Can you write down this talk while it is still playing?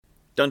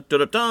Dun dun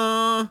dun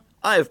dun!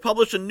 I've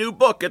published a new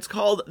book. It's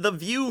called The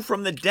View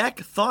from the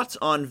Deck, Thoughts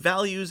on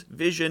Values,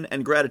 Vision,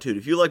 and Gratitude.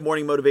 If you like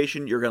morning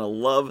motivation, you're going to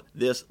love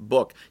this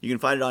book. You can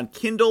find it on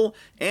Kindle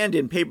and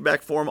in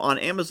paperback form on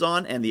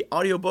Amazon, and the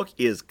audiobook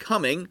is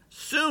coming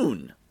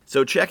soon.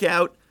 So check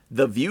out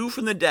The View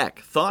from the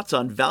Deck, Thoughts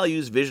on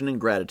Values, Vision, and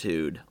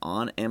Gratitude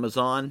on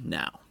Amazon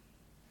now.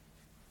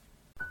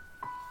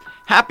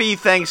 Happy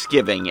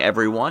Thanksgiving,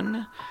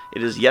 everyone.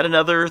 It is yet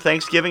another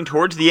Thanksgiving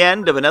towards the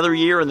end of another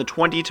year in the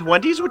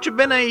 2020s, which have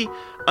been an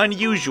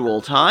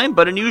unusual time,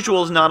 but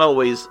unusual is not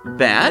always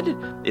bad.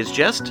 It's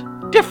just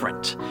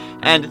different.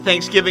 And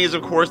Thanksgiving is,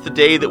 of course, the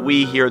day that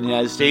we here in the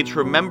United States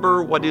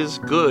remember what is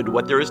good,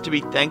 what there is to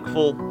be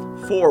thankful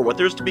for, what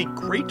there is to be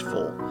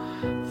grateful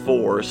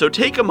for. So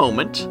take a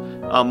moment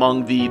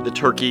among the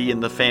turkey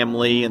and the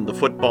family and the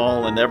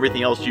football and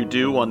everything else you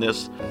do on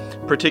this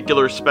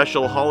particular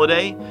special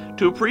holiday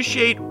to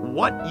appreciate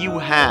what you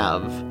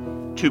have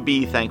to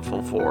be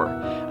thankful for.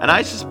 And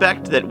I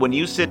suspect that when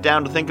you sit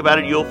down to think about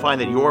it, you'll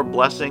find that your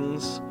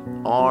blessings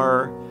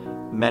are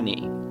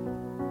many.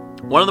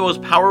 One of the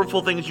most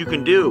powerful things you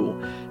can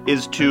do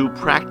is to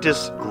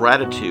practice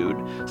gratitude.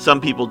 Some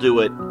people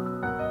do it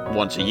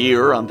once a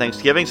year on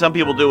Thanksgiving. Some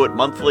people do it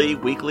monthly,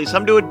 weekly.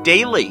 Some do it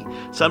daily.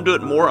 Some do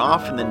it more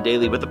often than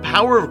daily. But the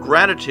power of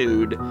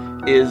gratitude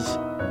is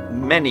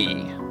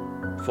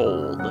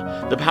many-fold.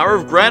 The power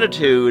of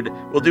gratitude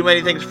will do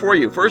many things for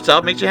you. First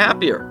off, it makes you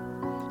happier.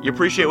 You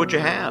appreciate what you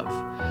have.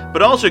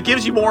 But also it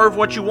gives you more of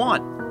what you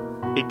want.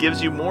 It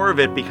gives you more of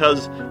it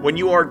because when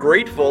you are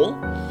grateful,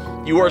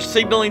 you are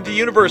signaling to the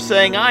universe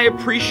saying, I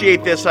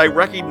appreciate this, I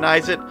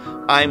recognize it,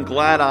 I'm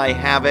glad I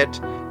have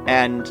it,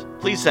 and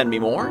please send me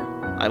more.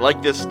 I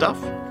like this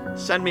stuff.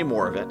 Send me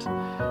more of it.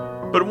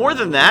 But more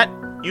than that,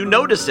 you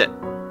notice it.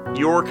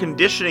 You're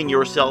conditioning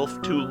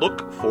yourself to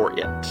look for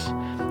it.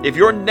 If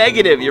you're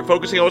negative, you're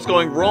focusing on what's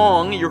going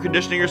wrong, you're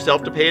conditioning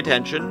yourself to pay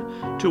attention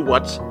to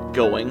what's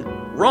going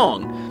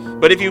wrong.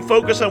 But if you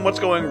focus on what's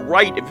going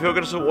right, if you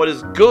focus on what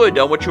is good,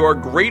 on what you are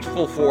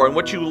grateful for, and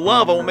what you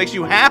love, on what makes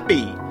you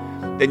happy,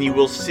 then you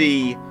will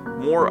see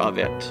more of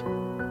it.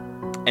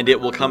 And it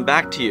will come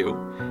back to you.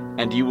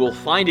 And you will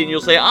find it and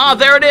you'll say,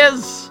 there it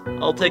is!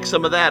 I'll take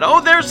some of that.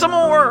 Oh, there's some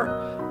more!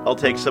 I'll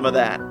take some of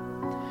that.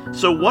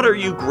 So what are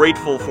you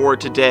grateful for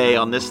today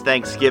on this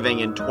Thanksgiving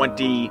in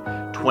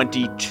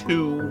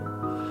 2022?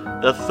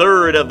 The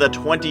third of the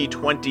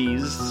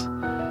 2020s.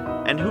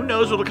 And who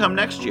knows what will come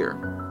next year?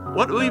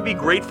 What will you be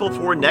grateful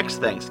for next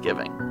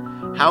Thanksgiving?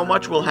 How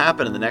much will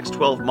happen in the next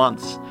 12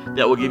 months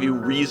that will give you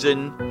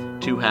reason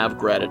to have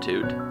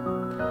gratitude?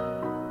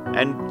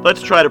 And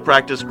let's try to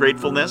practice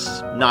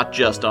gratefulness, not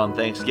just on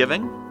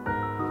Thanksgiving,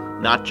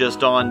 not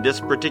just on this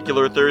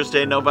particular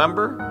Thursday in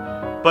November,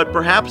 but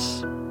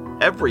perhaps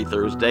every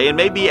Thursday and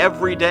maybe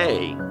every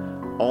day,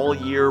 all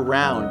year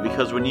round.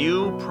 Because when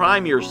you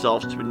prime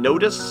yourself to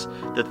notice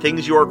the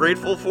things you are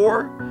grateful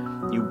for,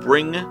 you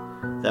bring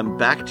them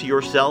back to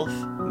yourself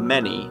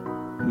many,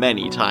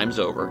 many times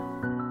over.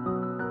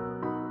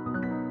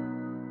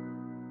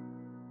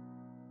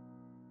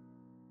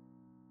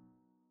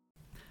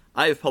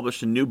 I have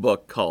published a new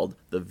book called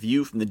The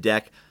View from the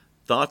Deck,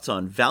 Thoughts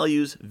on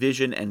Values,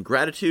 Vision, and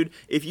Gratitude.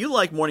 If you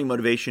like morning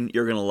motivation,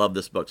 you're going to love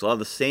this book. It's a lot of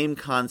the same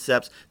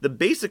concepts. The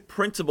basic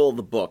principle of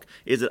the book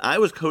is that I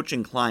was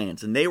coaching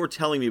clients, and they were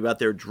telling me about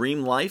their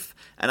dream life,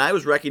 and I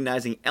was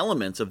recognizing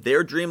elements of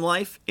their dream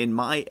life in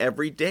my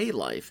everyday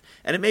life.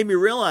 And it made me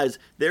realize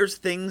there's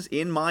things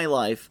in my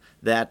life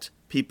that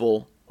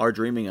people are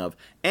dreaming of.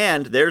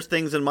 And there's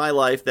things in my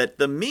life that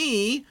the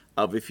me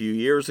of a few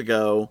years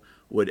ago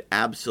would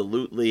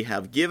absolutely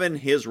have given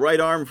his right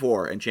arm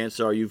for, and chances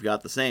are you've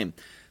got the same.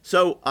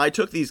 So I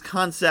took these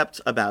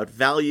concepts about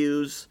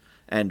values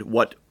and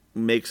what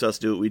makes us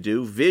do what we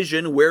do,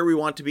 vision, where we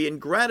want to be, and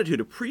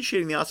gratitude,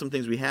 appreciating the awesome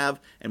things we have,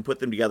 and put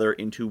them together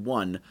into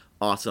one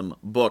awesome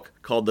book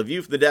called The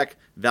View from the Deck,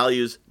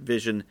 Values,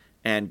 Vision,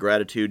 and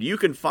Gratitude. You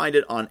can find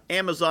it on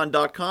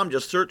Amazon.com.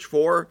 Just search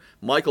for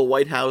Michael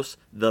Whitehouse,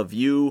 The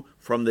View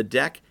from the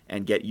Deck,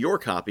 and get your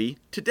copy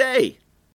today.